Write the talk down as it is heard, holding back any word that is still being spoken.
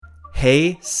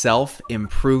Hey,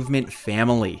 self-improvement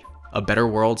family. A better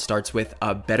world starts with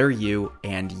a better you,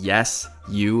 and yes,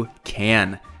 you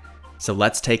can. So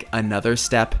let's take another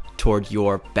step toward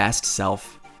your best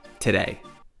self today.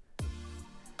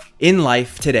 In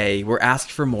life today, we're asked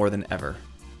for more than ever.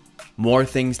 More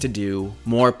things to do,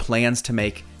 more plans to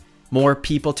make, more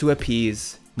people to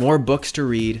appease, more books to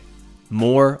read,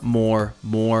 more.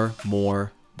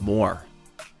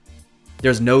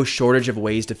 There's no shortage of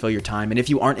ways to fill your time, and if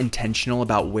you aren't intentional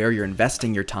about where you're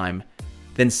investing your time,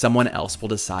 then someone else will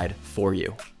decide for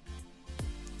you.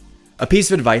 A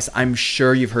piece of advice I'm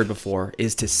sure you've heard before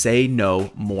is to say no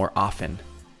more often.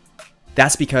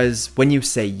 That's because when you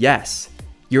say yes,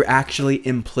 you're actually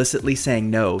implicitly saying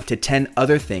no to 10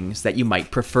 other things that you might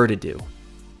prefer to do.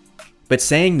 But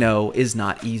saying no is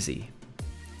not easy.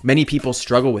 Many people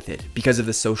struggle with it because of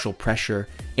the social pressure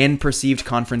and perceived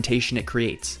confrontation it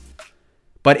creates.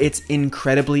 But it's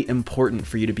incredibly important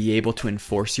for you to be able to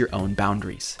enforce your own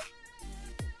boundaries.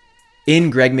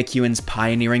 In Greg McKeown's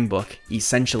pioneering book,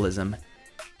 Essentialism,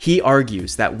 he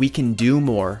argues that we can do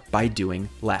more by doing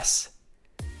less.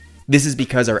 This is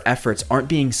because our efforts aren't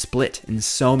being split in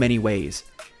so many ways,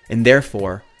 and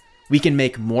therefore, we can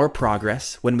make more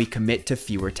progress when we commit to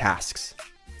fewer tasks.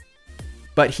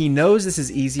 But he knows this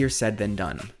is easier said than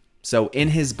done. So in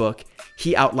his book,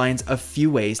 he outlines a few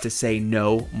ways to say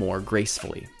no more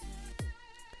gracefully.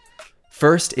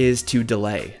 First is to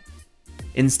delay.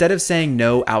 Instead of saying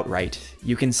no outright,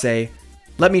 you can say,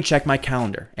 "Let me check my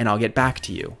calendar and I'll get back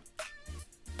to you."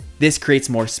 This creates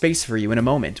more space for you in a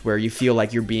moment where you feel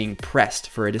like you're being pressed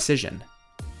for a decision.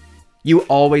 You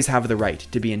always have the right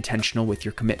to be intentional with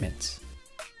your commitments.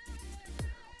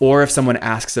 Or if someone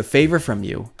asks a favor from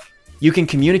you, you can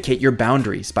communicate your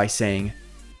boundaries by saying,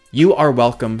 "You are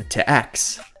welcome to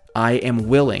X. I am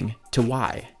willing to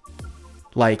Y."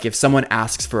 Like if someone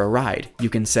asks for a ride, you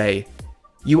can say,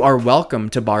 "You are welcome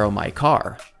to borrow my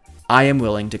car. I am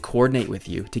willing to coordinate with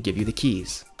you to give you the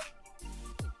keys."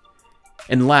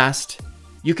 And last,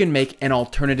 you can make an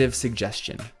alternative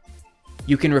suggestion.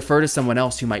 You can refer to someone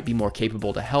else who might be more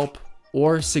capable to help,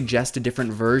 or suggest a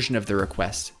different version of the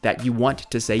request that you want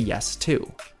to say yes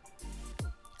to.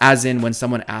 As in when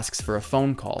someone asks for a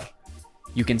phone call,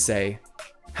 you can say,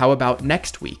 "How about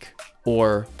next week?"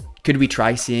 Or, "Could we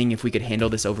try seeing if we could handle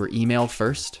this over email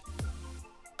first?"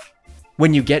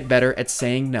 When you get better at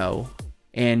saying no,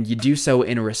 and you do so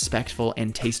in a respectful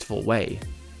and tasteful way,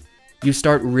 you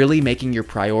start really making your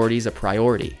priorities a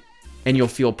priority, and you'll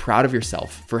feel proud of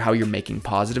yourself for how you're making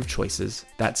positive choices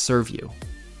that serve you.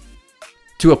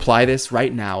 To apply this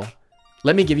right now,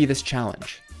 let me give you this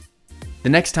challenge. The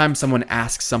next time someone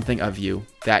asks something of you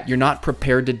that you're not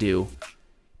prepared to do,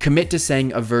 commit to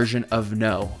saying a version of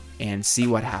no and see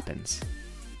what happens.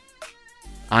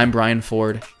 I'm Brian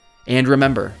Ford, and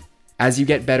remember, as you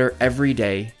get better every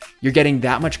day, you're getting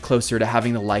that much closer to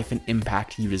having the life and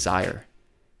impact you desire.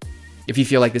 If you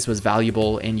feel like this was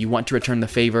valuable and you want to return the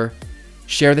favor,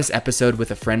 share this episode with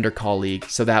a friend or colleague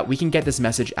so that we can get this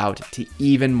message out to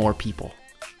even more people.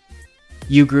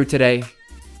 You grew today.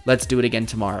 Let's do it again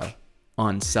tomorrow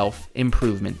on Self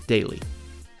Improvement Daily.